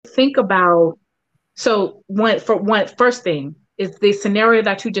think about, so first thing is the scenario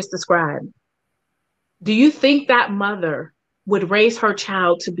that you just described. Do you think that mother would raise her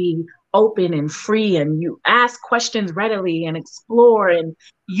child to be open and free and you ask questions readily and explore and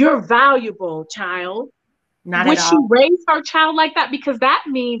you're valuable, child? Not Would at she all. raise her child like that? Because that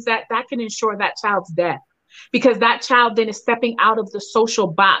means that that can ensure that child's death. Because that child then is stepping out of the social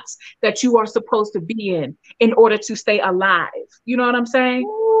box that you are supposed to be in order to stay alive. You know what I'm saying?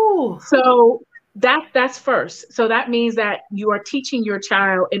 Ooh. So that's first. So that means that you are teaching your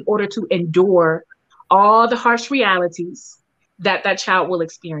child in order to endure all the harsh realities that that child will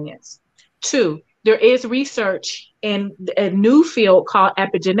experience. Two, there is research in a new field called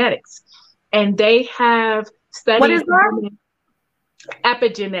epigenetics, and they have What is studied that?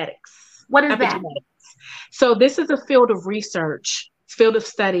 epigenetics. What is that? Epigenetics. So this is a field of research, field of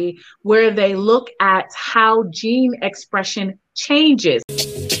study, where they look at how gene expression changes.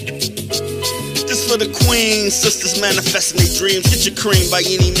 This for the queens, sisters manifesting their dreams. Get your cream by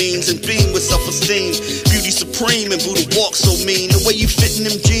any means and beam with self-esteem. Beauty supreme and Buddha walk so mean. The way you fit in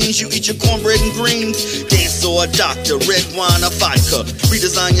them jeans, you eat your cornbread and greens. Dance or a doctor, red wine or vodka.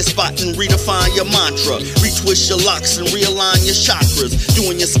 Redesign your spot and redefine your mantra. Retwist your locks and realign your chakras.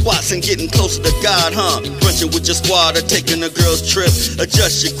 Doing your squats and getting closer to God, huh? Brunching with your squad or taking a girl's trip.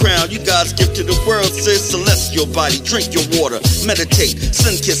 Adjust your crown, you God's gift to the world, sis. Celestial body, drink your water. Meditate,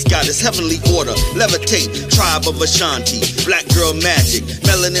 sun-kissed goddess, heavenly order. Levitate, tribe of Ashanti, black girl magic,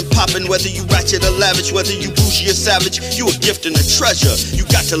 melanin popping, whether you ratchet or lavish, whether you bougie or savage, you a gift and a treasure. You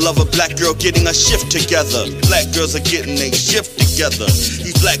got to love a black girl getting a shift together. Black girls are getting a shift together.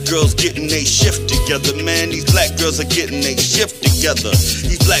 These black girls getting a shift together, man. These black girls are getting a shift together.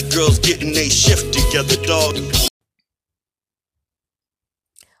 These black girls getting a shift together, dog.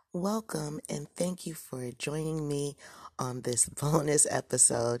 Welcome and thank you for joining me on this bonus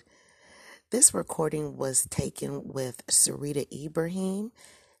episode. This recording was taken with Sarita Ibrahim.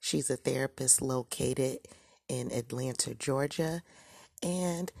 She's a therapist located in Atlanta, Georgia.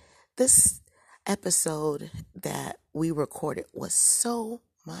 And this episode that we recorded was so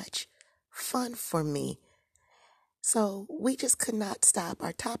much fun for me. So we just could not stop.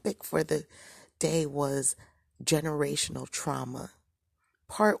 Our topic for the day was generational trauma.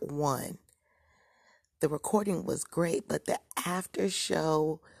 Part 1. The recording was great, but the after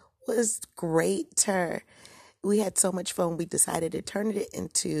show was greater. We had so much fun, we decided to turn it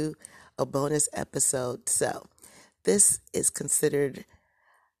into a bonus episode. So this is considered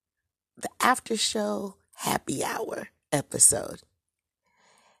the after show happy hour episode.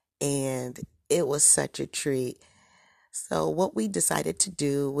 And it was such a treat. So what we decided to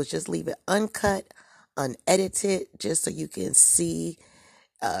do was just leave it uncut, unedited, just so you can see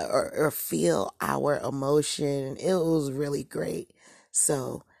or feel our emotion. It was really great.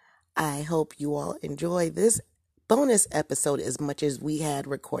 So I hope you all enjoy this bonus episode as much as we had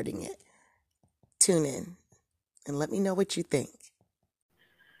recording it. Tune in and let me know what you think.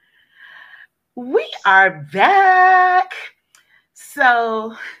 We are back.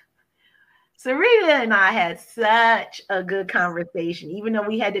 So Sarita and I had such a good conversation, even though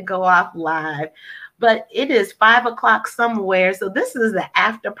we had to go off live. But it is 5 o'clock somewhere. So this is the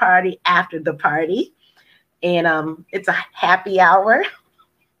after party after the party. And it's a happy hour.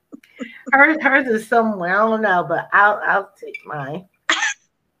 Hers is somewhere. I don't know, but I'll take mine.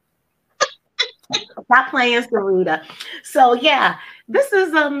 Stop playing, Sarita. So yeah, this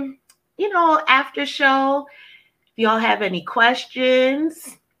is after show. If y'all have any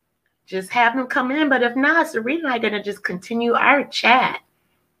questions, just have them come in. But if not, Sarita and I are gonna just continue our chat.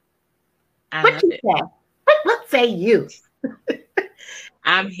 What you say? What say you?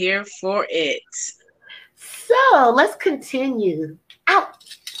 I'm here for it. So let's continue.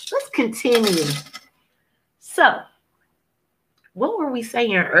 Let's continue. So, what were we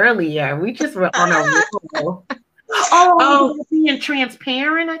saying earlier? We just were on a roll. Being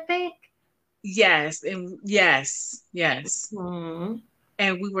transparent, I think. Yes, and yes. Mm-hmm.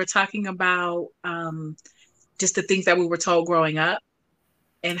 And we were talking about just the things that we were told growing up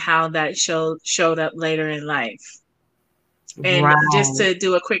and how that showed up later in life. And just to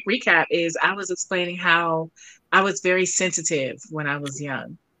do a quick recap is I was explaining how I was very sensitive when I was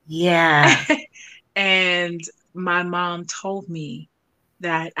young. Yeah. And my mom told me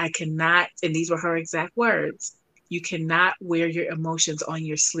that I cannot, and these were her exact words, you cannot wear your emotions on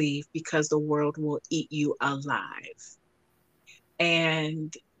your sleeve because the world will eat you alive.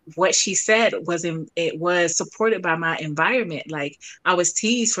 And what she said it was supported by my environment. Like, I was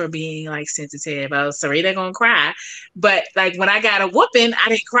teased for being like sensitive. I was Sarita gonna cry, but like when I got a whooping, I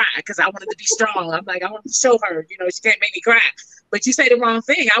didn't cry because I wanted to be strong. I'm like, I want to show her, she can't make me cry. But you say the wrong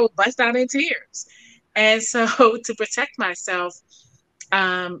thing, I would bust out in tears. And so to protect myself,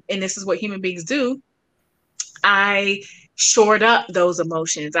 and this is what human beings do, I shored up those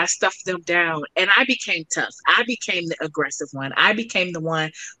emotions. I stuffed them down and I became tough. I became the aggressive one. I became the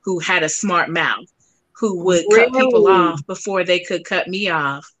one who had a smart mouth, who would cut people off before they could cut me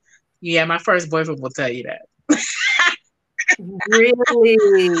off. Yeah, my first boyfriend will tell you that.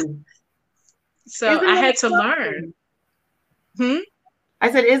 Really? So I had to learn.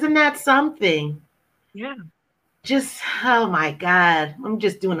 I said, isn't that something? Yeah. Oh my God. I'm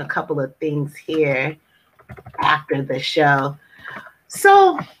just doing a couple of things here after the show.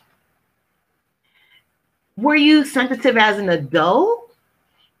 So, were you sensitive as an adult,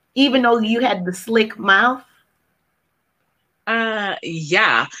 even though you had the slick mouth?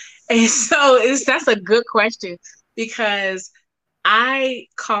 Yeah. And so that's a good question, because I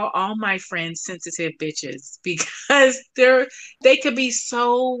call all my friends sensitive bitches, because they could be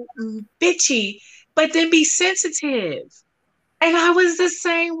so bitchy, but then be sensitive. And I was the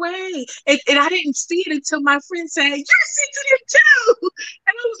same way. And I didn't see it until my friend said, "You're sensitive too."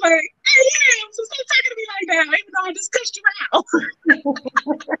 And I was like, I am. So stop talking to me like that, even though I just cussed you out.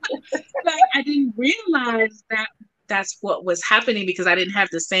 Like, I didn't realize that that's what was happening, because I didn't have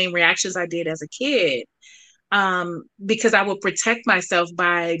the same reactions I did as a kid. Because I would protect myself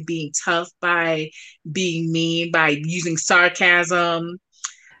by being tough, by being mean, by using sarcasm.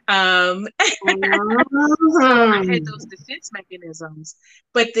 I had those defense mechanisms,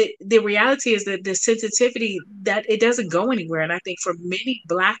 but the reality is that the sensitivity, that it doesn't go anywhere. And I think for many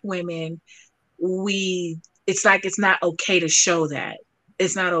Black women, it's like, it's not okay to show that.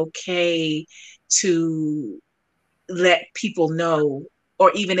 It's not okay to let people know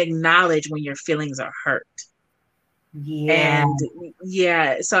or even acknowledge when your feelings are hurt. Yeah.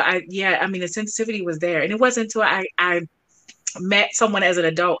 And so I mean, the sensitivity was there, and it wasn't until I met someone as an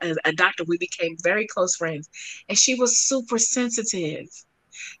adult, as a doctor, we became very close friends, and she was super sensitive,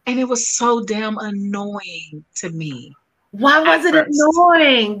 and it was so damn annoying to me. Why was it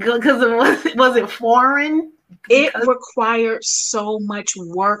annoying? Because was it foreign? It required so much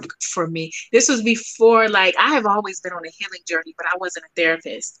work for me. This was before, like, I have always been on a healing journey, but I wasn't a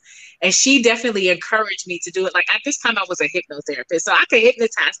therapist. And she definitely encouraged me to do it. Like, at this time, I was a hypnotherapist. So I could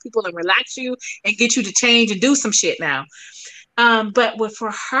hypnotize people and relax you and get you to change and do some shit now. But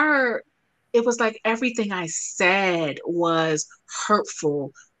for her, it was like everything I said was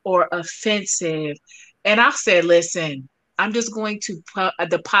hurtful or offensive. And I said, listen, I'm just going to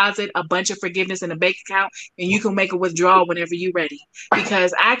deposit a bunch of forgiveness in a bank account, and you can make a withdrawal whenever you're ready,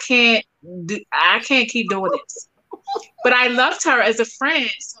 because I can't keep doing this. But I loved her as a friend.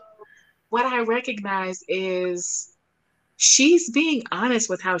 So what I recognize is she's being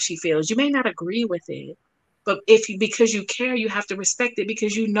honest with how she feels. You may not agree with it, but because you care, you have to respect it,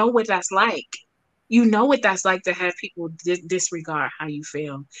 because you know what that's like. You know what that's like to have people disregard how you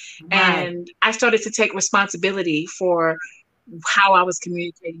feel. Right. And I started to take responsibility for how I was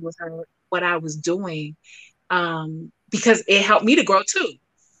communicating with her, what I was doing, because it helped me to grow too.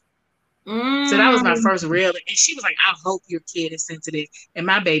 So that was my first real, and she was like, I hope your kid is sensitive. And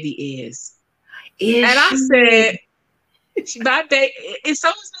my baby is. And I said, my baby, and so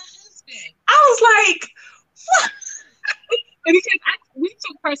is my husband. I was like, what? And because we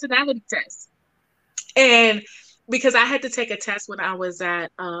took personality tests. And because I had to take a test when I was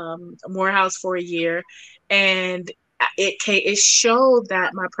at Morehouse for a year, and it showed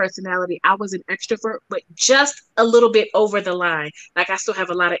that my personality, I was an extrovert, but just a little bit over the line. Like, I still have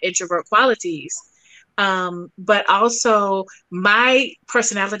a lot of introvert qualities. But also my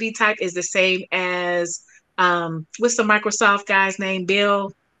personality type is the same as, what's the Microsoft guy's name?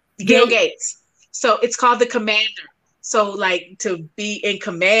 Bill Gates. So it's called the commander. So, like, to be in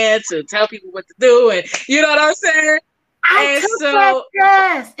command, to tell people what to do, and you know what I'm saying? I took that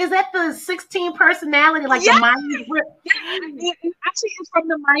test. Is that the 16 personality, like the Myers-Briggs? Yeah, actually, it's from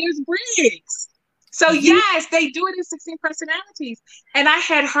the Myers-Briggs. So, yes, they do it in 16 personalities. And I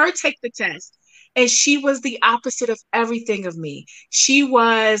had her take the test, and she was the opposite of everything of me. She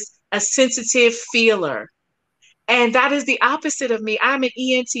was a sensitive feeler. And that is the opposite of me. I'm an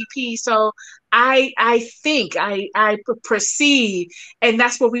ENTP, so I think, I perceive, and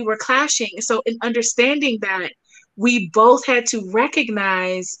that's where we were clashing. So in understanding that, we both had to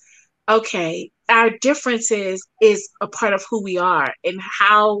recognize, okay, our differences is a part of who we are, and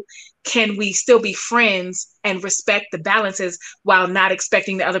how can we still be friends and respect the balances while not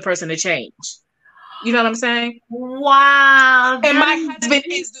expecting the other person to change. You know what I'm saying? Wow. And my husband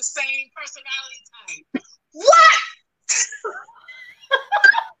is the same personality type. What?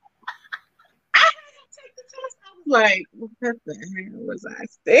 I had to take the test. I was like, what the hell was I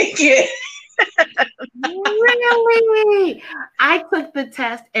thinking? Really? I took the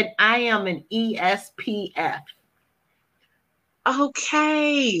test and I am an ESPF.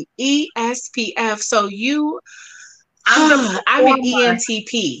 Okay, ESPF. So I'm an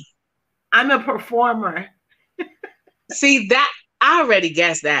ENTP. I'm a performer. See that, I already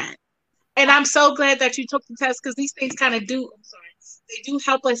guessed that. And I'm so glad that you took the test, because these things kind of do, I'm sorry, they do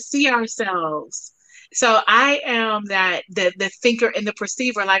help us see ourselves. So I am the thinker and the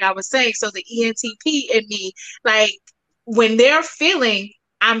perceiver, like I was saying. So the ENTP in me, like when they're feeling,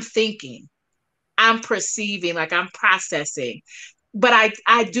 I'm thinking, I'm perceiving, like I'm processing. But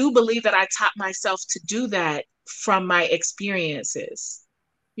I do believe that I taught myself to do that from my experiences.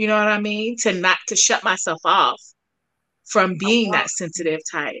 You know what I mean? To shut myself off from being that sensitive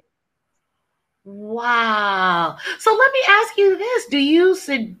type. Wow. So let me ask you this. Do you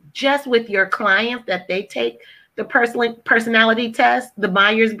suggest with your clients that they take the personality test, the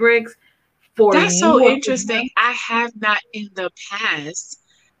Myers-Briggs, for That's you? so interesting. I have not in the past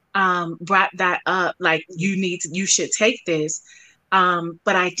brought that up. Like, you should take this.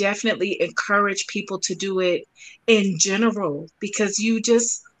 But I definitely encourage people to do it in general, because you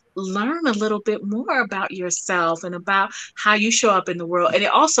just learn a little bit more about yourself and about how you show up in the world. And it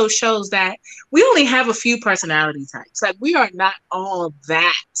also shows that we only have a few personality types. Like, we are not all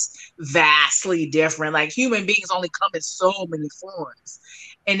that vastly different. Like, human beings only come in so many forms.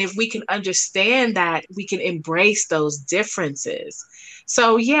 And if we can understand that, we can embrace those differences.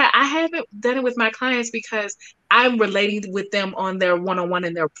 So yeah, I haven't done it with my clients because I'm relating with them on their one-on-one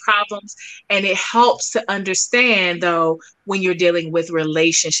and their problems. And it helps to understand, though, when you're dealing with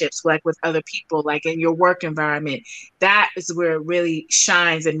relationships, like with other people, like in your work environment, that is where it really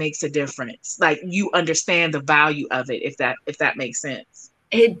shines and makes a difference. Like, you understand the value of it, if that makes sense.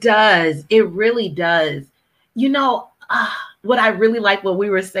 It does. It really does. You know, what I really like what we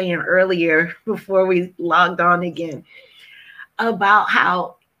were saying earlier before we logged on again, about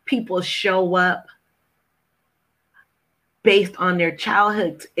how people show up based on their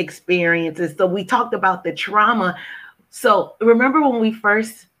childhood experiences. So we talked about the trauma. So remember when we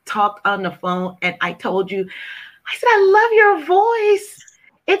first talked on the phone and I told you, I said, I love your voice.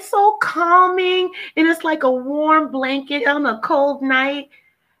 It's so calming and it's like a warm blanket on a cold night.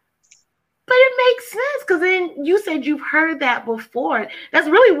 But it makes sense, because then you said you've heard that before. That's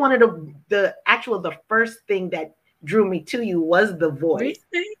really one of the first thing that drew me to you was the voice.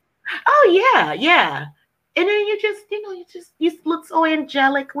 Really? Oh yeah. And then you look so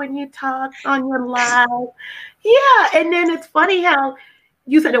angelic when you talk on your live. Yeah. And then it's funny how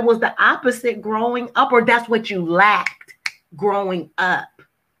you said it was the opposite growing up, or that's what you lacked growing up.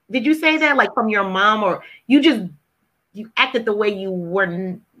 Did you say that, like, from your mom, or you acted the way you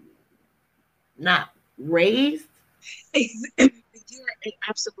were not raised? You're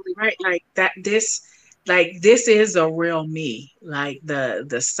absolutely right. Like that, this is a real me. Like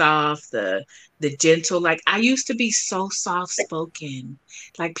the soft, the gentle. Like, I used to be so soft spoken.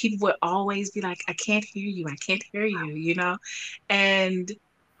 Like, people would always be like, I can't hear you. I can't hear you, you know? And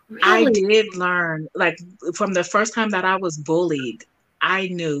really? I did learn, like, from the first time that I was bullied, I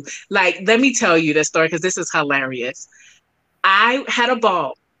knew. Like, let me tell you the story, because this is hilarious. I had a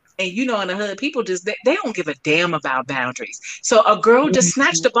ball. And in the hood, people just, they don't give a damn about boundaries. So a girl just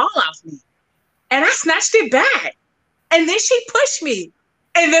snatched the ball off me. And I snatched it back. And then she pushed me.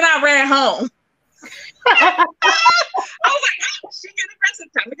 And then I ran home. I was like, oh, she getting aggressive.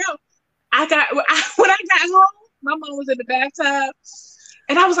 Time to go. When I got home, my mom was in the bathtub.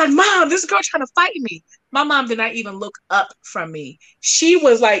 And I was like, Mom, this girl trying to fight me. My mom did not even look up from me. She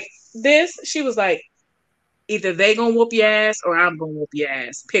was like this. She was like, either they gonna whoop your ass or I'm gonna whoop your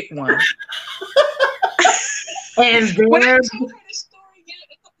ass. Pick one. And when I told her this story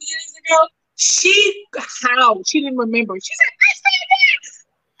a couple years ago, she didn't remember. She said, I said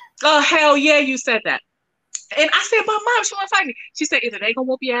that. Oh, hell yeah, you said that. And I said, but Mom, she wanna fight me. She said, either they gonna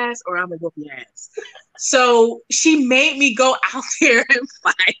whoop your ass or I'm gonna whoop your ass. So she made me go out there and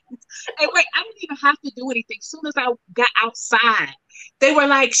fight. And wait, I didn't even have to do anything. As soon as I got outside, they were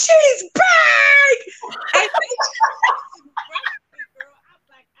like, she's back! And I'm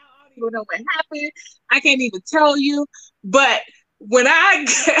like, I don't even know what happened. I can't even tell you. But when I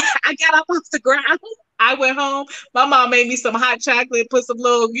got up off the ground, I went home. My mom made me some hot chocolate, put some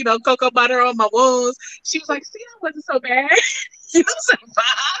little, cocoa butter on my wounds. She was like, see, that wasn't so bad. You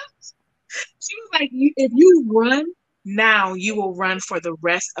survived. She was like, if you run now, you will run for the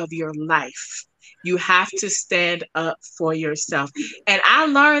rest of your life. You have to stand up for yourself. And I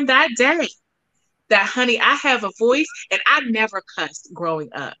learned that day that, honey, I have a voice, and I never cussed growing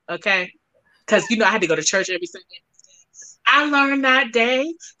up, okay? Because, I had to go to church every Sunday. I learned that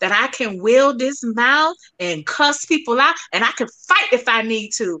day that I can wield this mouth and cuss people out, and I can fight if I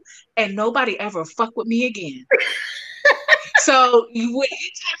need to, and nobody ever fuck with me again. So when you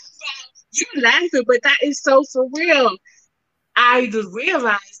talk about, you're laughing, but that is so for real. I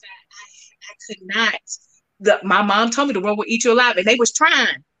realized that I could not. My mom told me the world will eat you alive, and they was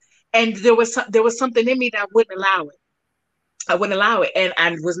trying, and there was something in me that wouldn't allow it. I wouldn't allow it, and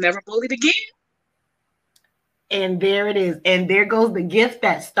I was never bullied again. And there it is. And there goes the gift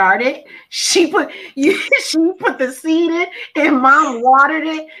that started. She put the seed in, and mom watered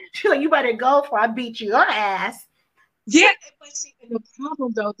it. She's like, you better go before I beat your ass. Yeah, but see, the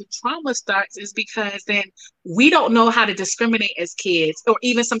problem though, the trauma starts is because then we don't know how to discriminate as kids, or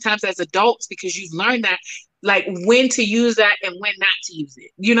even sometimes as adults, because you've learned that, like, when to use that and when not to use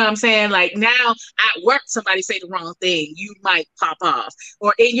it. You know what I'm saying? Like, now at work, somebody say the wrong thing, you might pop off.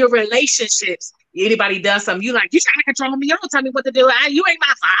 Or in your relationships, anybody does something, you like, you trying to control me, you don't tell me what to do, you ain't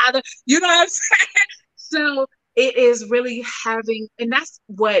my father. You know what I'm saying? So it is really having, and that's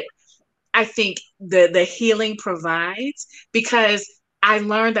what I think the healing provides, because I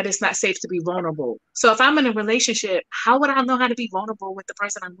learned that it's not safe to be vulnerable. So if I'm in a relationship, how would I know how to be vulnerable with the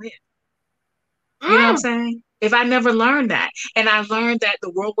person I'm with? You know what I'm saying? If I never learned that, and I learned that the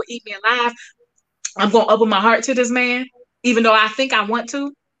world will eat me alive, I'm going to open my heart to this man, even though I think I want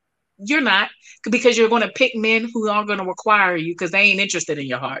to. You're not, because you're going to pick men who are going to require you because they ain't interested in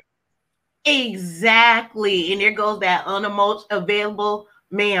your heart. Exactly. And there goes that unavailable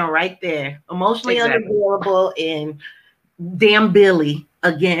man right there. Emotionally unavailable, and damn Billy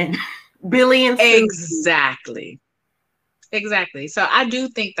again. Billy and Susie. Exactly. So I do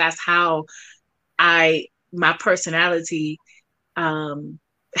think that's how my personality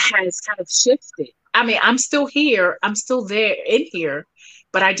has kind of shifted. I mean, I'm still here. I'm still there in here,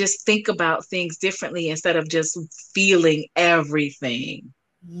 but I just think about things differently instead of just feeling everything.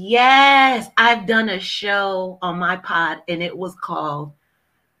 Yes. I've done a show on my pod, and it was called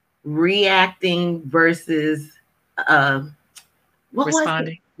Reacting versus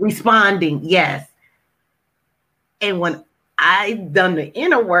Responding. Yes. And when I done the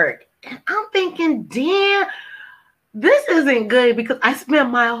inner work, I'm thinking, damn, this isn't good, because I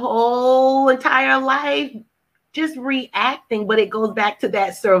spent my whole entire life just reacting, but it goes back to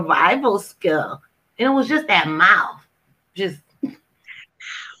that survival skill. And it was just that mouth, just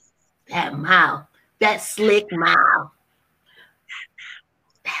that mouth, that slick mouth.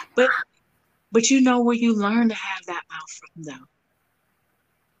 But you know where you learn to have that mouth from,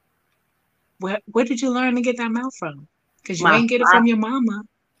 though? Where did you learn to get that mouth from? Because you ain't get it from your mama.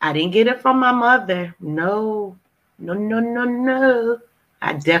 I didn't get it from my mother. No.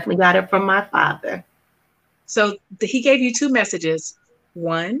 I definitely got it from my father. So he gave you two messages.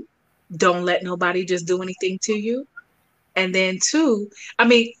 One, don't let nobody just do anything to you. And then two, I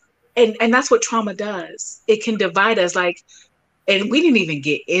mean, and that's what trauma does. It can divide us, like, and we didn't even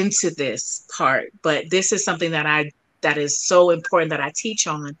get into this part, but this is something that is so important that I teach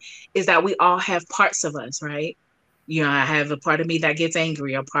on, is that we all have parts of us, right? I have a part of me that gets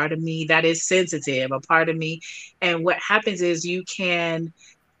angry, a part of me that is sensitive, a part of me. And what happens is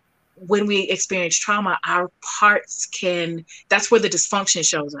when we experience trauma, our parts that's where the dysfunction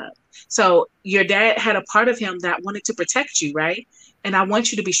shows up. So your dad had a part of him that wanted to protect you, right? And I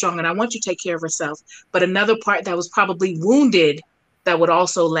want you to be strong, and I want you to take care of yourself. But another part that was probably wounded that would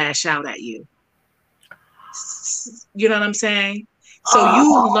also lash out at you. You know what I'm saying? So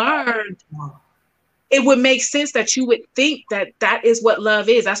you learned. It would make sense that you would think that is what love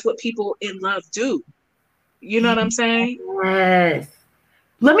is. That's what people in love do. You know what I'm saying? Yes.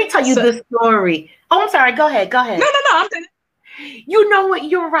 Let me tell you this story. Oh, I'm sorry. Go ahead. No, I'm done. You know what?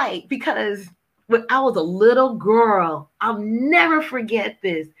 You're right. Because when I was a little girl, I'll never forget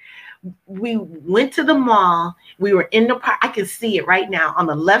this. We went to the mall. We were in the park. I can see it right now on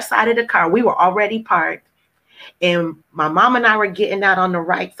the left side of the car. We were already parked. And my mom and I were getting out on the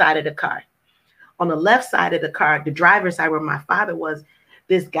right side of the car. On the left side of the car, the driver's side where my father was,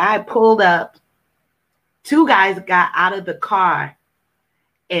 this guy pulled up. Two guys got out of the car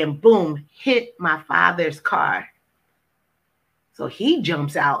and boom, hit my father's car. So he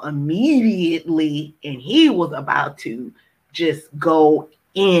jumps out immediately, and he was about to just go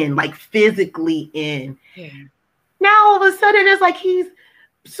in, like physically in. Yeah. Now all of a sudden it's like he's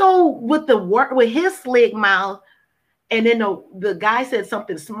so with his slick mouth, and then the guy said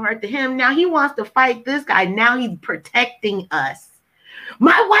something smart to him. Now he wants to fight this guy. Now he's protecting us.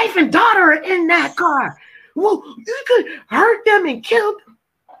 My wife and daughter are in that car. Well, you could hurt them and kill them.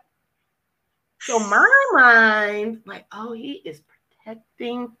 So my mind, like, oh, he is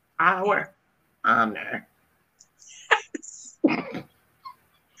protecting our honor.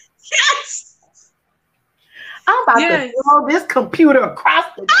 Yes. I'm about to throw this computer across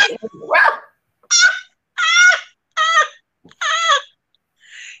the table.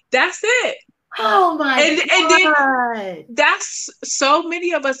 That's it. Oh my God. And then that's so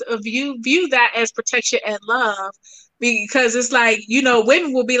many of us view that as protection and love, because it's like, you know,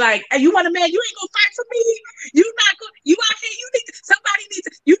 women will be like, hey, you want a man, you ain't gonna fight for me. You out here,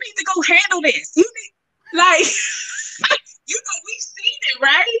 you need to go handle this. You need, like, you know, we've seen it,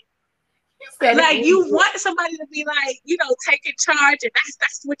 right? Like, you want somebody to be like, you know, taking charge, and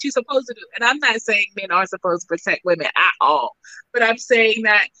that's what you're supposed to do. And I'm not saying men are supposed to protect women at all, but I'm saying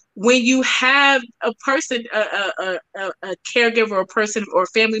that when you have a person, a caregiver, a person or a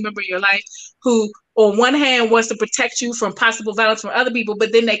family member in your life who, on one hand, wants to protect you from possible violence from other people,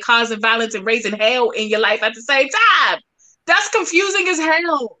 but then they causing violence and raising hell in your life at the same time, that's confusing as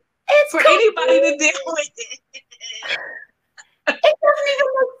hell for anybody to deal with it. It doesn't even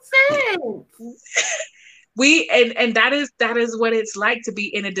make sense. And that is what it's like to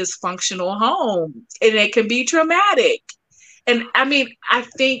be in a dysfunctional home, and it can be traumatic. And I mean, I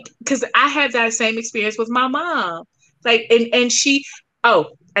think because I had that same experience with my mom, like, and she, and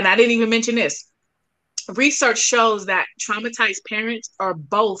I didn't even mention this. Research shows that traumatized parents are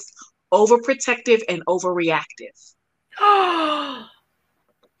both overprotective and overreactive. I'm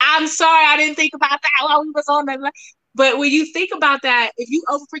sorry, I didn't think about that while we was on that. But when you think about that, if you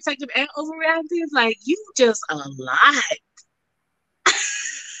overprotective and overreactive, like, you just a lot.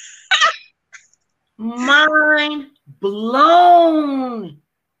 Mind blown.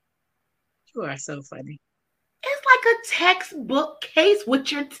 You are so funny. It's like a textbook case,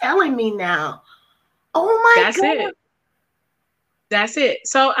 what you're telling me now. Oh my God. That's it.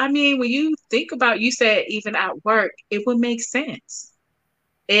 So, I mean, when you think about, you said even at work, it would make sense.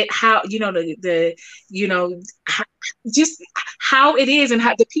 Just how it is and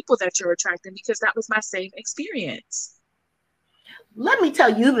how the people that you're attracting, because that was my same experience. Let me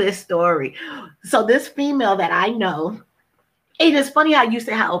tell you this story. So this female that I know, it is funny how you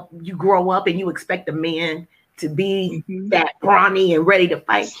say how you grow up and you expect a man to be that brawny and ready to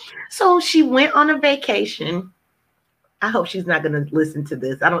fight. So she went on a vacation. I hope she's not going to listen to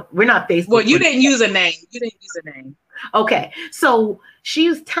this. We're not Facebook. Well, you didn't use a name. Okay. So she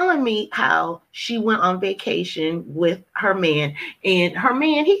was telling me how she went on vacation with her man, and her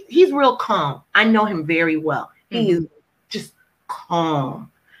man, he's real calm. I know him very well. He is just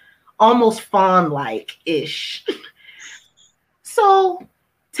calm, almost fawn-like-ish. So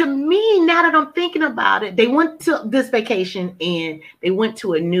to me, now that I'm thinking about it, they went to this vacation and they went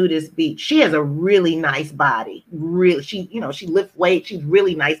to a nudist beach. She has a really nice body. Really, she lifts weights. She's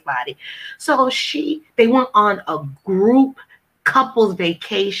really nice body. So they went on a group couples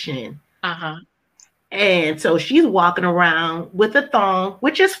vacation. And so she's walking around with a thong,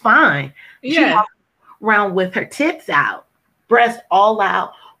 which is fine. Yeah. She's walking around with her tits out, breasts all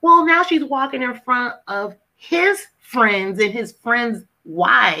out. Well, now she's walking in front of his friends and his friends'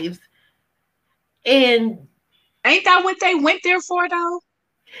 wives. And ain't that what they went there for, though?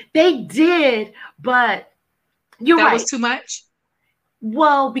 They did, but you're right. That was too much?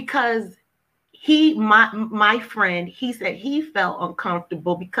 Well, because my friend, he said he felt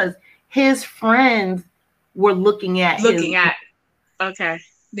uncomfortable because his friends were looking at. Okay.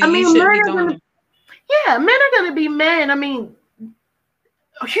 Then I mean, men are gonna be men. I mean,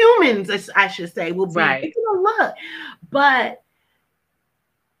 humans, I should say, will be taking a look. But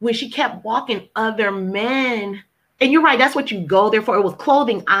when she kept walking other men, and you're right, that's what you go there for. It was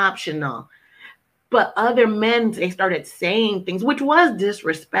clothing optional. But other men, they started saying things, which was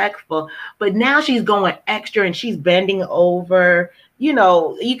disrespectful. But now she's going extra and she's bending over. You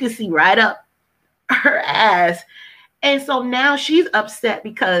know, you can see right up her ass. And so now she's upset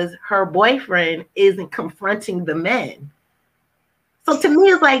because her boyfriend isn't confronting the men. So to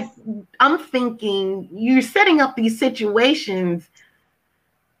me, it's like, I'm thinking you're setting up these situations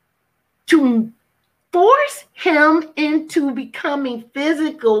to force him into becoming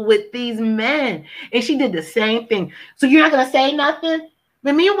physical with these men. And she did the same thing. So you're not going to say nothing?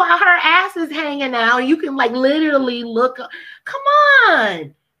 But meanwhile, her ass is hanging out. You can like literally look. Come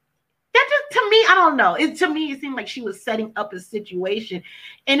on. That just, to me, I don't know. To me, it seemed like she was setting up a situation,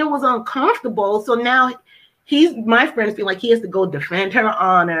 and it was uncomfortable. So now my friends feel like he has to go defend her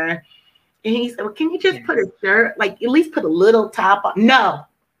honor. And he said, well, can you just put a shirt, like at least put a little top on? No.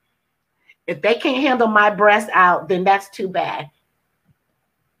 If they can't handle my breasts out, then that's too bad.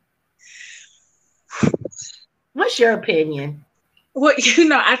 What's your opinion? Well,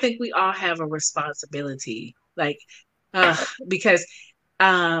 I think we all have a responsibility, because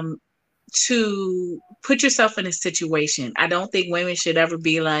to put yourself in a situation. I don't think women should ever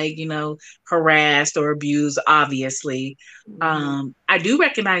be harassed or abused, obviously. I do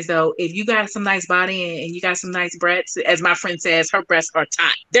recognize, though, if you got some nice body and you got some nice breasts, as my friend says, her breasts are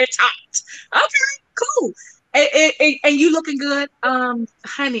tight. They're tight. Okay, cool. And you looking good,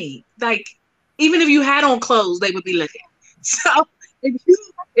 honey, even if you had on clothes, they would be looking. So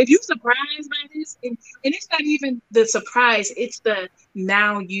if you surprised by this, and it's not even the surprise, it's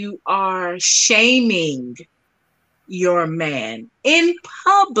now you are shaming your man in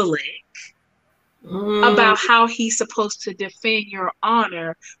public about how he's supposed to defend your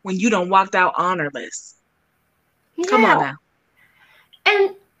honor when you done walked out honorless. Yeah. Come on now.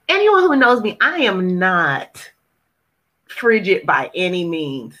 And anyone who knows me, I am not frigid by any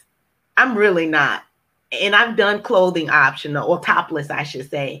means. I'm really not. And I've done clothing optional, or topless, I should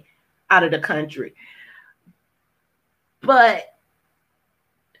say, out of the country. But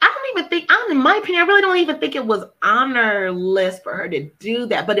I don't even think, in my opinion, I really don't even think it was honorless for her to do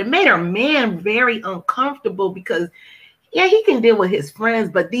that. But it made her man very uncomfortable because, yeah, he can deal with his friends,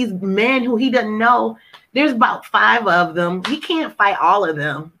 but these men who he doesn't know, there's about 5 of them. He can't fight all of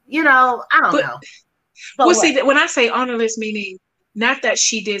them. I don't know. But see, when I say honorless, meaning not that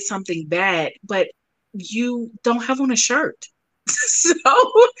she did something bad, but you don't have on a shirt.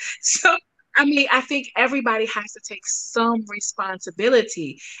 So I mean, I think everybody has to take some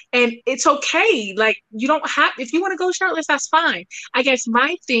responsibility, and it's okay. You don't have, if you want to go shirtless, that's fine. I guess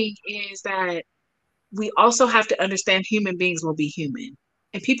my thing is that we also have to understand human beings will be human,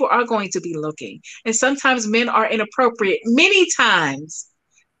 and people are going to be looking, and sometimes men are inappropriate. Many times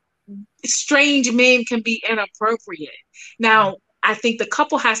strange men can be inappropriate. Now, I think the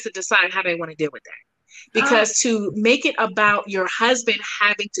couple has to decide how they want to deal with that. Because to make it about your husband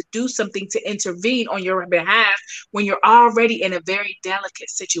having to do something to intervene on your behalf when you're already in a very delicate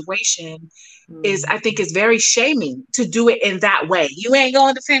situation I think is very shaming to do it in that way. You ain't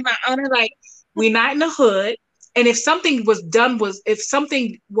going to defend my honor. We're not in the hood. And if something if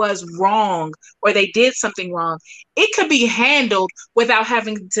something was wrong or they did something wrong, it could be handled without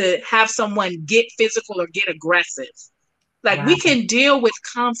having to have someone get physical or get aggressive. Wow. We can deal with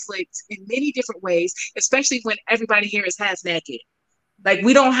conflict in many different ways, especially when everybody here is half naked.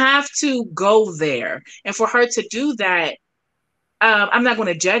 We don't have to go there. And for her to do that, I'm not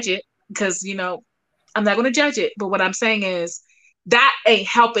going to judge it because, I'm not going to judge it. But what I'm saying is that ain't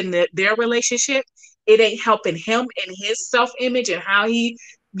helping their relationship. It ain't helping him and his self-image and how he,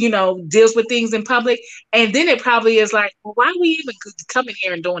 deals with things in public. And then it probably is well, why are we even coming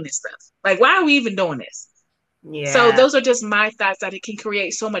here and doing this stuff? Why are we even doing this? Yeah. So those are just my thoughts, that it can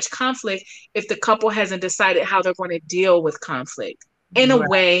create so much conflict if the couple hasn't decided how they're going to deal with conflict in a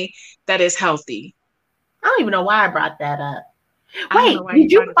way that is healthy. I don't even know why I brought that up. Wait,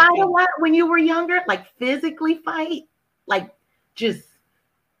 did you fight a lot when you were younger? Physically fight? Just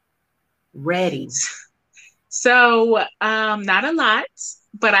ready? So not a lot,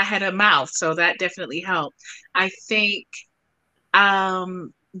 but I had a mouth, so that definitely helped. I think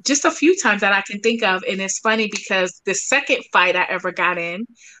just a few times that I can think of. And it's funny because the second fight I ever got in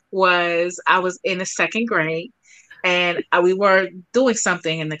I was in the 2nd grade, and we were doing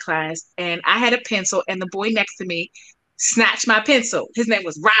something in the class, and I had a pencil, and the boy next to me snatched my pencil. His name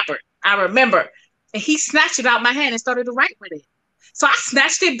was Robert, I remember. And he snatched it out my hand and started to write with it. So I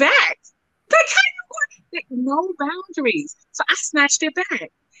snatched it back. No boundaries. So I snatched it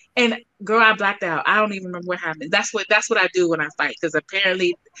back. And girl, I blacked out. I don't even remember what happened. That's what I do when I fight, because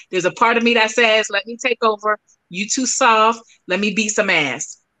apparently there's a part of me that says, let me take over. You too soft. Let me beat some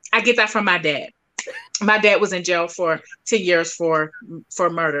ass. I get that from my dad. My dad was in jail for 10 years for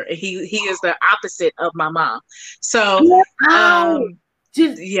murder. And he is the opposite of my mom. So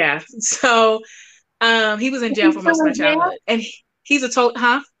yeah. So he was in jail for most of my childhood. And he's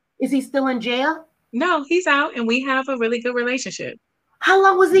Is he still in jail? No, he's out, and we have a really good relationship. How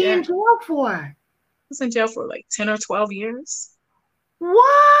long was he in jail for? He was in jail for 10 or 12 years.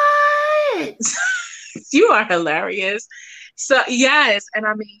 What? You are hilarious. So yes, and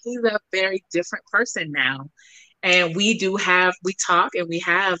I mean, he's a very different person now. And we talk, and we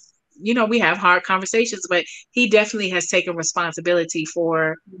have we have hard conversations, but he definitely has taken responsibility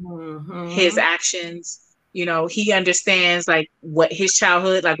for his actions. He understands like what his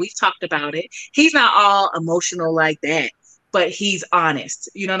childhood, like we've talked about it. He's not all emotional like that, but he's honest.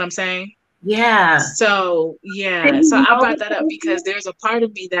 You know what I'm saying? Yeah. So yeah. So I brought that up because there's a part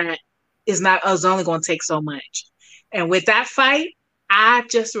of me that is only going to take so much. And with that fight, I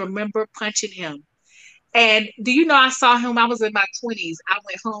just remember punching him. And do you know, I saw him, I was in my 20s. I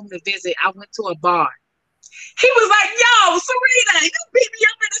went home to visit. I went to a bar. He was like, yo, Serena, you beat me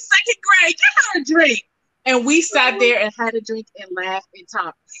up in the second grade. Give her a drink. And we sat there and had a drink and laughed and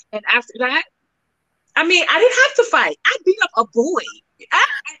talked. And after that, I didn't have to fight. I beat up a boy. I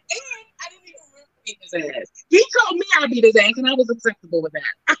didn't even remember beating his ass. He told me I beat his ass, and I was acceptable with that.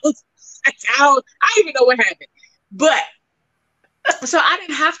 I didn't even know what happened. But, so I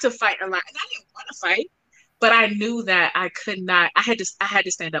didn't have to fight a lot. And I didn't want to fight. But I knew that I could not. I had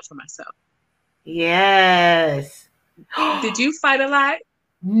to stand up for myself. Yes. Did you fight a lot?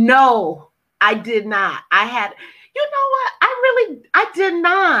 No, I did not. I did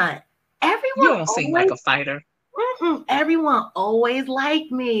not. Everyone. You don't seem like a fighter. Everyone always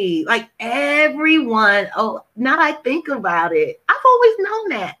liked me. Like everyone. Oh, now that I think about it, I've always known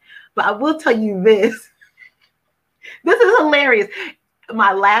that. But I will tell you this. This is hilarious.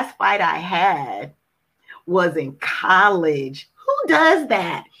 My last fight I had was in college. Who does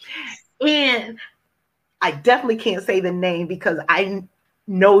that? And I definitely can't say the name because I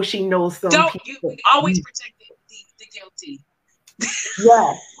know she knows some people. You always protect the guilty.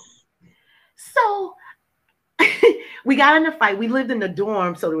 Yes. So we got in a fight. We lived in the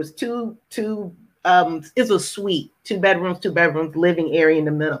dorm, so there was two it was a suite, two bedrooms, living area in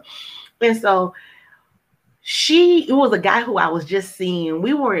the middle. And so it was a guy who I was just seeing.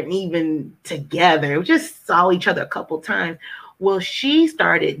 We weren't even together. We just saw each other a couple times. Well, she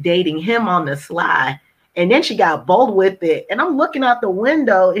started dating him on the sly, and then she got bold with it. And I'm looking out the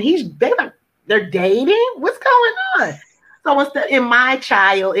window, and they're dating? What's going on? So instead, in my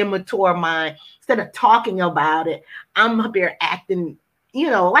immature mind, instead of talking about it, I'm up here acting,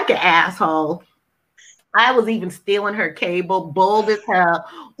 like an asshole. I was even stealing her cable, bold as hell.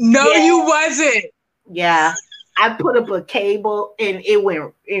 No, you wasn't. Yeah. I put up a cable and it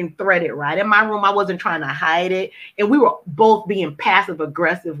went and threaded right in my room. I wasn't trying to hide it. And we were both being passive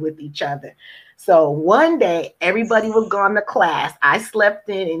aggressive with each other. So one day, everybody was gone to class. I slept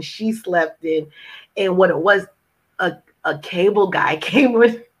in and she slept in. And what it was, a cable guy came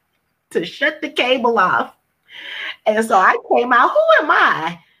in to shut the cable off. And so I came out. Who am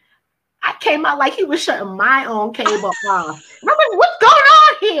I? I came out like he was shutting my own cable off. And I'm like, what's going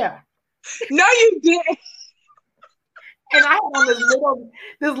on here? No, you didn't. And I had on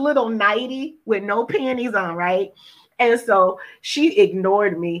this little nightie with no panties on, right? And so she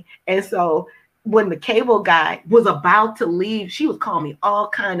ignored me. And so when the cable guy was about to leave, she was calling me all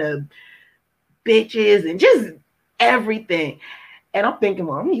kind of bitches and just everything. And I'm thinking,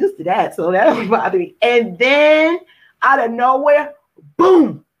 well, I'm used to that, so that don't bother me. And then out of nowhere,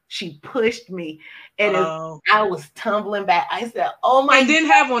 boom, she pushed me. And I was tumbling back. I said, oh my God. And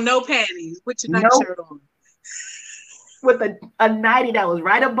didn't have on no panties. Put your night shirt on. With a nightie that was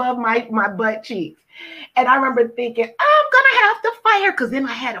right above my butt cheeks. And I remember thinking, I'm going to have to fight her. Because then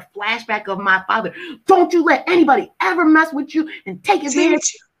I had a flashback of my father. Don't you let anybody ever mess with you and take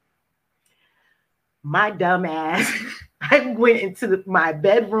advantage. My dumb ass. I went into my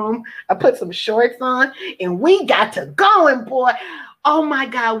bedroom. I put some shorts on. And we got to going, boy. Oh, my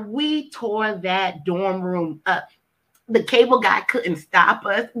God. We tore that dorm room up. The cable guy couldn't stop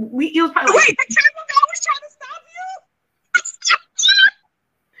us. He was probably Wait, the cable guy was trying to stop you?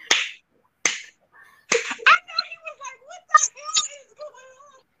 I know he was like, what the hell is going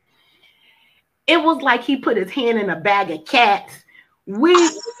on? It was like he put his hand in a bag of cats.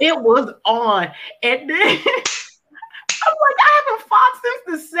 It was on. And then I'm like, I haven't fought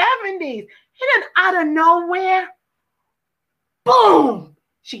since the 70s. And then out of nowhere, boom,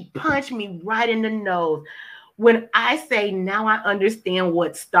 she punched me right in the nose. When I say now I understand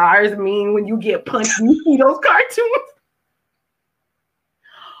what stars mean when you get punched, you see those cartoons.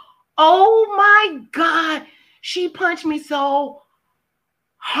 Oh my God. She punched me so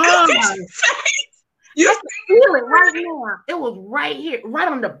hard. You feel it right now. It was right here, right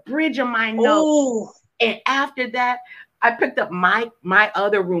on the bridge of my nose. Oh. And after that, I picked up my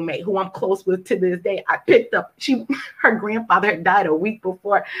other roommate who I'm close with to this day. I picked up, her grandfather had died a week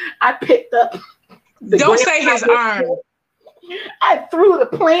before. I picked up. Don't say his arm. I threw the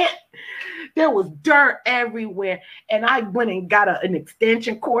plant. There was dirt everywhere. And I went and got an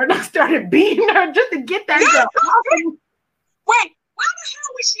extension cord and I started beating her just to get that girl off. Wait, the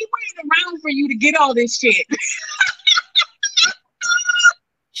hell was she waiting around for you to get all this shit?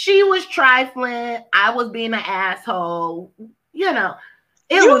 She was trifling. I was being an asshole. You know,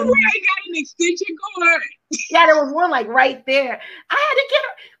 it You was. ain't got an extension cord. Yeah, there was one like right there. I had to get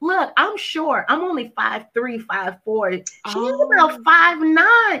her. Look, I'm short. I'm only 5'3", 5'4". She's about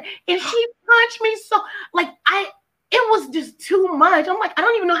 5'9", and she punched me so like it was just too much. I'm like, I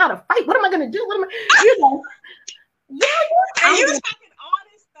don't even know how to fight. What am I gonna do? What am I, you know? Yeah, And you talking all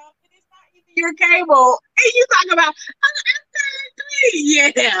this stuff, and it's not even your cable. And you talking about, I'm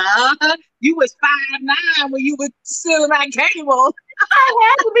 33. Yeah, you was 5'9" when you was still in that cable. I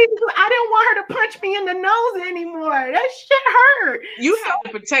had to be because I didn't want her to punch me in the nose anymore. That shit hurt. You have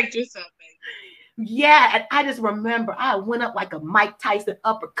to protect yourself, baby. Yeah, and I just remember I went up like a Mike Tyson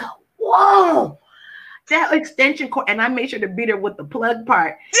uppercut. Whoa, that extension cord, and I made sure to beat her with the plug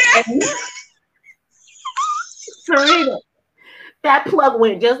part. And, Serena, that plug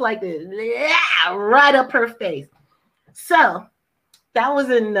went just like this, yeah, right up her face. So that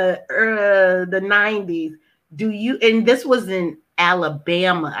was in the 90s. And this was in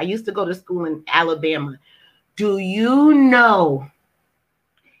Alabama. I used to go to school in Alabama. Do you know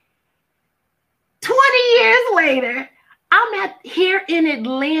 20 years later, I'm here in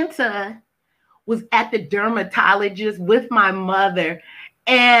Atlanta, was at the dermatologist with my mother,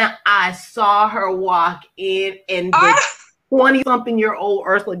 and I saw her walk in, and the 20-something-year-old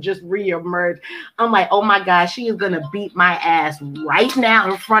Ursula just reemerged. I'm like, oh my gosh, she is gonna beat my ass right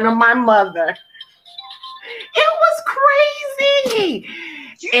now in front of my mother. It was crazy.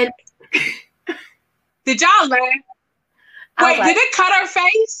 And did y'all laugh? Wait, like, did it cut her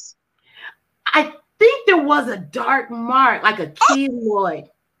face? I think there was a dark mark, like a keloid.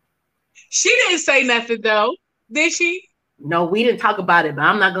 She didn't say nothing though, did she? No, we didn't talk about it, but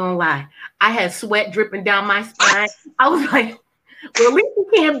I'm not gonna lie. I had sweat dripping down my spine. I was like, well, at least you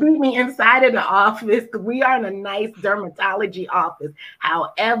can't beat me inside of the office because we are in a nice dermatology office.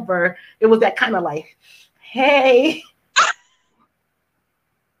 However, it was that kind of like, hey.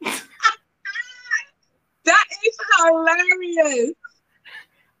 That is hilarious.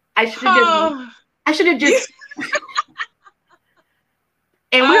 I should have just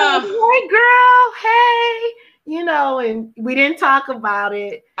and we were like, hey girl, hey, you know, and we didn't talk about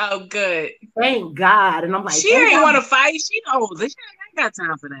it. Oh, good. Thank God. And I'm like, she ain't want to fight. She knows she ain't got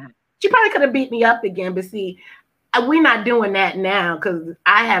time for that. She probably could have beat me up again, but see, we're not doing that now because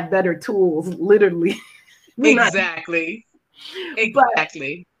I have better tools, literally. Exactly.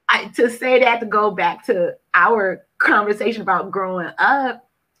 Exactly. To say that, to go back to our conversation about growing up,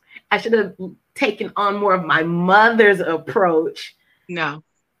 I should have taken on more of my mother's approach. No.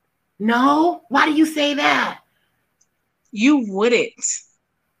 Why do you say that? You wouldn't.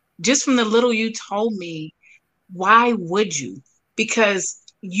 Just from the little you told me, why would you? Because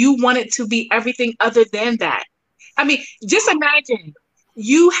you want it to be everything other than that. I mean, just imagine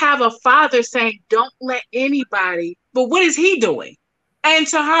you have a father saying, don't let anybody, but what is he doing? And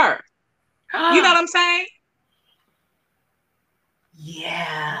to her, you know what I'm saying?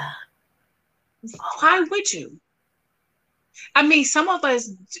 Yeah. Why would you? I mean, some of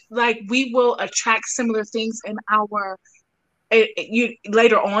us, like, we will attract similar things in our,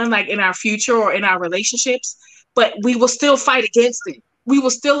 later on, like in our future or in our relationships, but we will still fight against it. We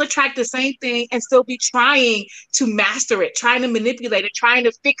will still attract the same thing and still be trying to master it, trying to manipulate it, trying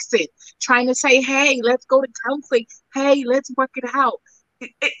to fix it, trying to say, hey, let's go to counseling. Hey, let's work it out.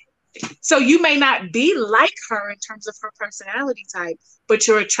 So you may not be like her in terms of her personality type, but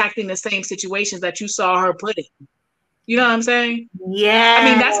you're attracting the same situations that you saw her put in. You know what I'm saying? Yeah. I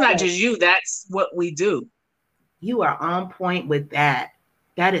mean, that's not just you. That's what we do. You are on point with that.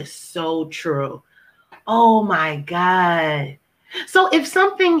 That is so true. Oh my God. So if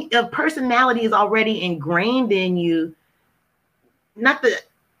something of personality is already ingrained in you, not that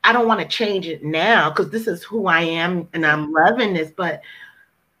I don't want to change it now because this is who I am and I'm loving this, but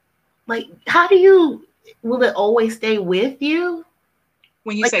like, will it always stay with you?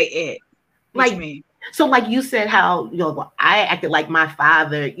 When you say it, what do you mean? So like you said how, I acted like my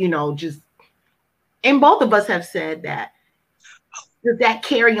father, and both of us have said that. Does that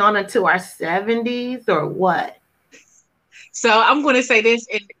carry on into our 70s or what? So I'm going to say this,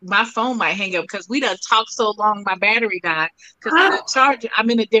 and my phone might hang up because we done talked so long. My battery died because the charger. I'm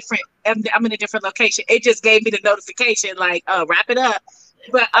in a different location. It just gave me the notification, like, wrap it up.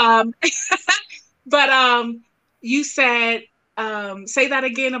 But you said, say that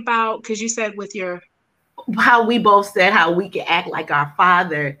again about, because you said with your. How we both said how we can act like our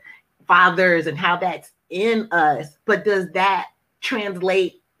fathers and how that's in us, but does that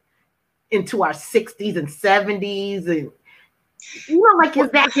translate into our 60s and 70s? And Like, is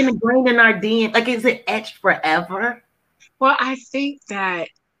that ingrained in our DNA? Like, is it etched forever? Well, I think that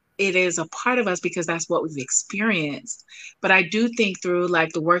it is a part of us because that's what we've experienced. But I do think through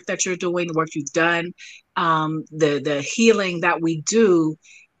like the work that you're doing, the work you've done, the healing that we do,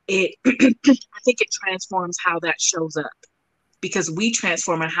 it I think it transforms how that shows up because we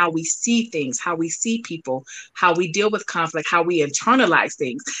transform in how we see things, how we see people, how we deal with conflict, how we internalize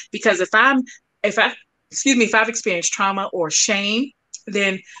things. Because if I've experienced trauma or shame,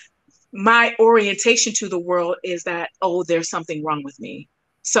 then my orientation to the world is that, oh, there's something wrong with me.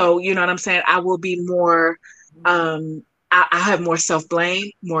 So, you know what I'm saying? I will be more, I have more self-blame,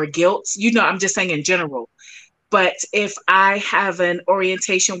 more guilt. I'm just saying in general. But if I have an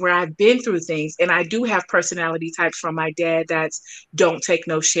orientation where I've been through things, and I do have personality types from my dad that's don't take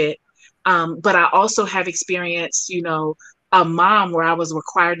no shit. But I also have experienced, a mom where I was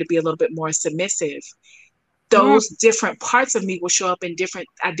required to be a little bit more submissive. Those different parts of me will show up at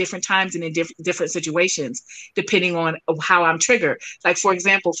different times and in different situations, depending on how I'm triggered. Like, for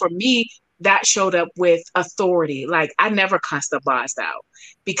example, for me, that showed up with authority. Like, I never cussed a boss out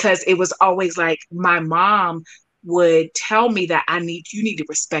because it was always like my mom would tell me that you need to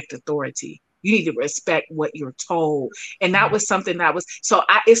respect authority. You need to respect what you're told. And that was something that was, so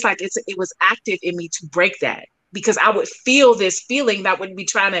it was active in me to break that, because I would feel this feeling that would be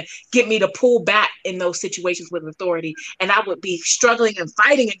trying to get me to pull back in those situations with authority. And I would be struggling and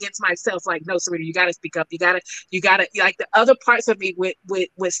fighting against myself. Like, no, Sarita, you got to speak up. You got to, like, the other parts of me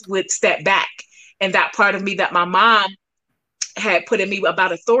would step back. And that part of me that my mom had put in me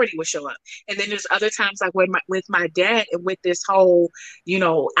about authority would show up. And then there's other times like with my dad and with this whole,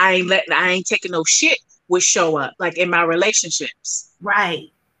 I ain't taking no shit would show up, like in my relationships.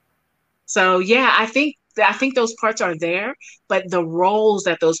 Right. So yeah, I think those parts are there, but the roles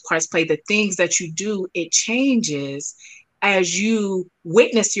that those parts play, the things that you do, it changes as you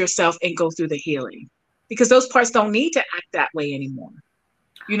witness yourself and go through the healing, because those parts don't need to act that way anymore.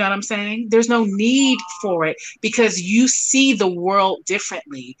 You know what I'm saying? There's no need for it because you see the world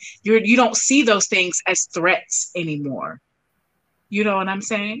differently. You don't see those things as threats anymore. You know what I'm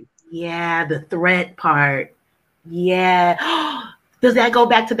saying? Yeah, the threat part. Yeah. Does that go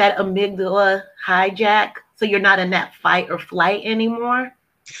back to that amygdala hijack? So you're not in that fight or flight anymore?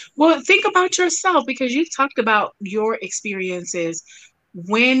 Well, think about yourself, because you've talked about your experiences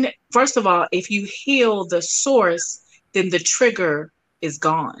when, first of all, if you heal the source, then the trigger is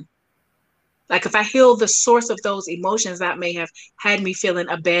gone. Like, if I heal the source of those emotions that may have had me feeling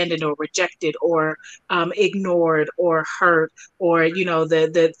abandoned or rejected or ignored or hurt, or,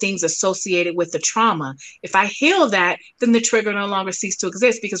 the things associated with the trauma, if I heal that, then the trigger no longer ceases to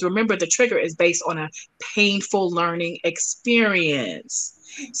exist, because remember, the trigger is based on a painful learning experience.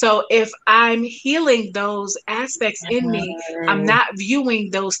 So if I'm healing those aspects in me, I'm not viewing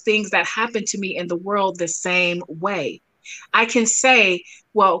those things that happen to me in the world the same way. I can say,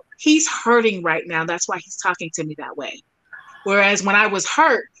 well, he's hurting right now. That's why he's talking to me that way. Whereas when I was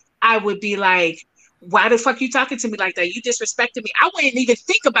hurt, I would be like, why the fuck you talking to me like that? You disrespected me. I wouldn't even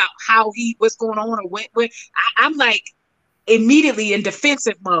think about how what's going on or when. I'm like immediately in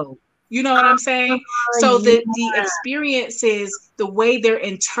defensive mode. You know what I'm saying? So the experiences, the way they're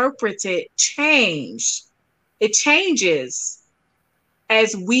interpreted change. It changes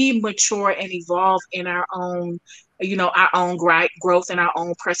as we mature and evolve in our own growth and our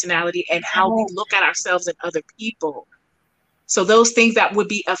own personality and how we look at ourselves and other people. So those things that would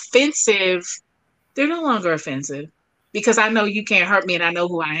be offensive, they're no longer offensive, because I know you can't hurt me and I know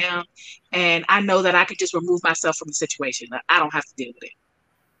who I am. And I know that I could just remove myself from the situation. I don't have to deal with it.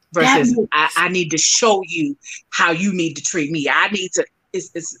 Versus I need to show you how you need to treat me. I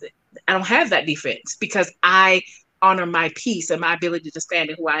don't have that defense, because I honor my peace and my ability to stand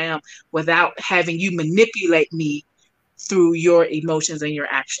in who I am without having you manipulate me through your emotions and your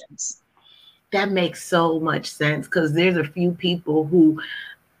actions. That makes so much sense, because there's a few people who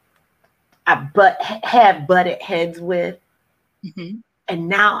I have butted heads with, and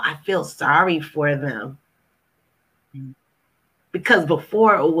now I feel sorry for them. Because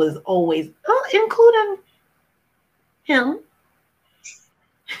before it was always, including him.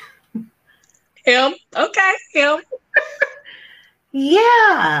 Him? Okay, him.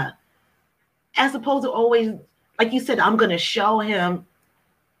 Yeah. As opposed to always, like you said, I'm going to show him.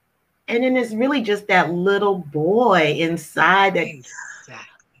 And then it's really just that little boy inside that. Exactly.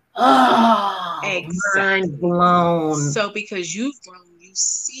 Mind blown. So because you've grown, you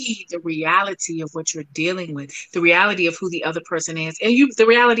see the reality of what you're dealing with, the reality of who the other person is, and the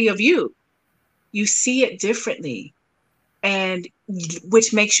reality of you. You see it differently, and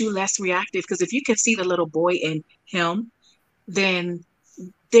which makes you less reactive. Because if you can see the little boy in him, then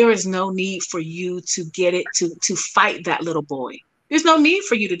there is no need for you to get it to fight that little boy. There's no need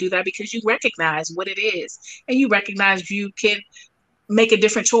for you to do that because you recognize what it is, and you recognize you can make a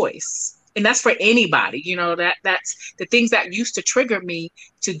different choice. And that's for anybody, you know, that's the things that used to trigger me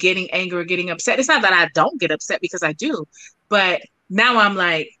to getting angry or getting upset. It's not that I don't get upset, because I do, but now I'm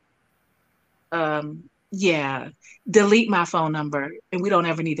like, yeah, delete my phone number and we don't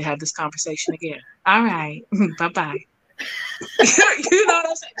ever need to have this conversation again. All right. Bye-bye. You know what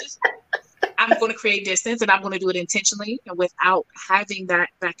I'm saying? I'm going to create distance, and I'm going to do it intentionally and without having that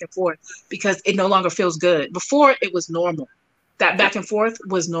back and forth, because it no longer feels good. Before, it was normal. That back and forth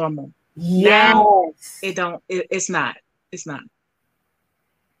was normal. Yes. Now it's not.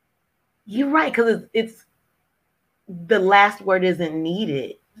 You're right, because it's the last word isn't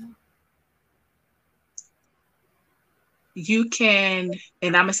needed. You can,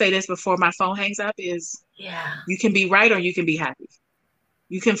 and I'm gonna say this before my phone hangs up, is you can be right or you can be happy.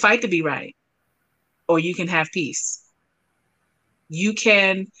 You can fight to be right, or you can have peace. You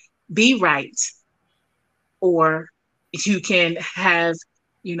can be right, or you can have,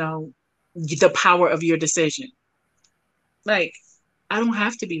 you know, the power of your decision. Like, I don't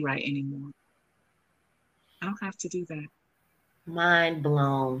have to be right anymore. I don't have to do that. Mind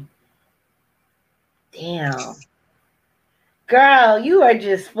blown. Damn. Girl, you are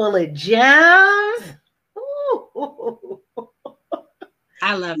just full of gems. Ooh.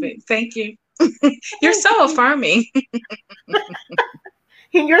 I love it. Thank you. You're so affirming.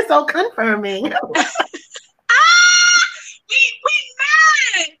 And you're so confirming. We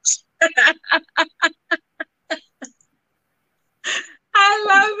match. I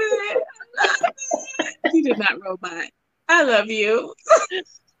love it. You did not, robot. I love you.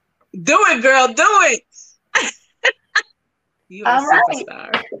 Do it, girl. Do it. You are a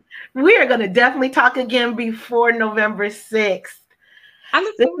superstar. Right. We are going to definitely talk again before November 6th. I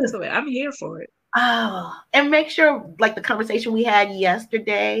look forward to it. I'm here for it. Oh, and make sure, like the conversation we had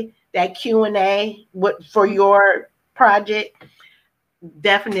yesterday, that Q&A for your project,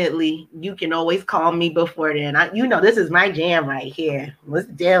 definitely you can always call me before then. You know, this is my jam right here. Let's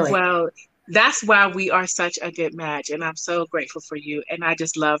do it. Well, that's why we are such a good match, and I'm so grateful for you, and I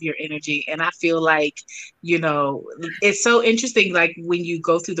just love your energy. And I feel like, you know, it's so interesting, like when you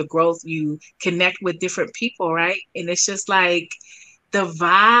go through the growth, you connect with different people, right? And it's just like the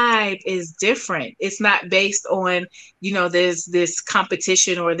vibe is different. It's not based on, you know, there's this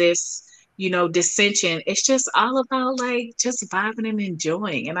competition or this, you know, dissension. It's just all about like just vibing and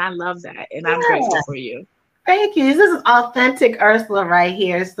enjoying, and I love that, and I'm grateful for you. Thank you. This is authentic Ursula right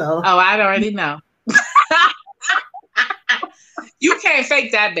here. So. Oh, I already know. You can't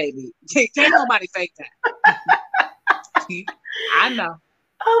fake that, baby. Can't nobody fake that. I know.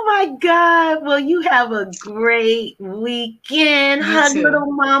 Oh my God. Well, you have a great weekend. Hug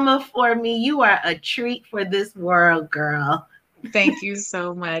little mama for me. You are a treat for this world, girl. Thank you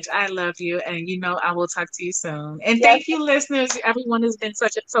so much. I love you. And you know, I will talk to you soon. And thank you, listeners. Everyone has been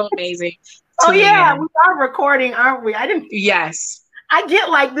so amazing. Oh yeah, we are recording, aren't we? Yes. I get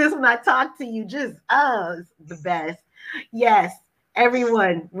like this when I talk to you. Just it's the best. Yes,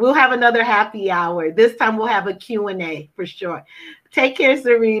 everyone. We'll have another happy hour. This time we'll have a Q&A for sure. Take care,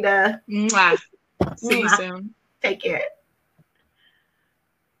 Sarita. Mwah. See you soon. Take care.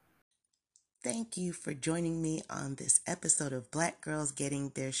 Thank you for joining me on this episode of Black Girls Getting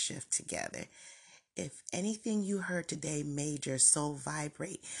Their Shift Together. If anything you heard today made your soul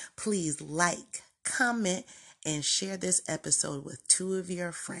vibrate, please like, comment, and share this episode with 2 of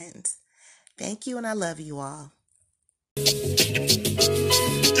your friends. Thank you, and I love you all.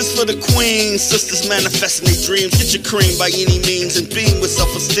 This for the queens, sisters manifesting their dreams. Get your cream by any means and beam with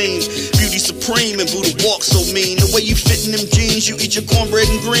self-esteem. Beauty supreme and Buddha walk so mean. The way you fit in them jeans, you eat your cornbread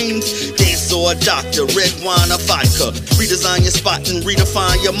and greens. Dance or a doctor, red wine or vodka. Redesign your spot and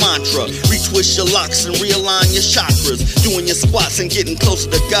redefine your mantra. Retwist your locks and realign your chakras. Doing your squats and getting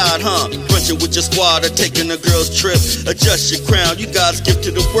closer to God, huh? Brunching with your squad or taking a girl's trip. Adjust your crown, you God's gift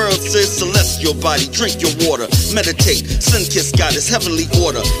to the world, sis. Celestial body, drink your water. Meditate, sun-kissed goddess, heavenly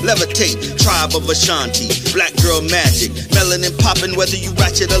order. Levitate, tribe of Ashanti, black girl magic. Melanin popping, whether you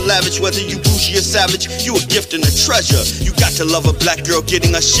ratchet or lavish, whether you bougie or savage, you a gift and a treasure. You got to love a black girl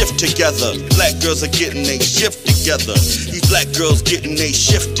getting a shift together. Black girls are getting a shift together. These black girls getting a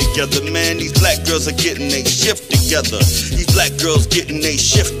shift together, man. These black girls are getting a shift together. These black girls getting a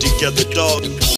shift together, dog.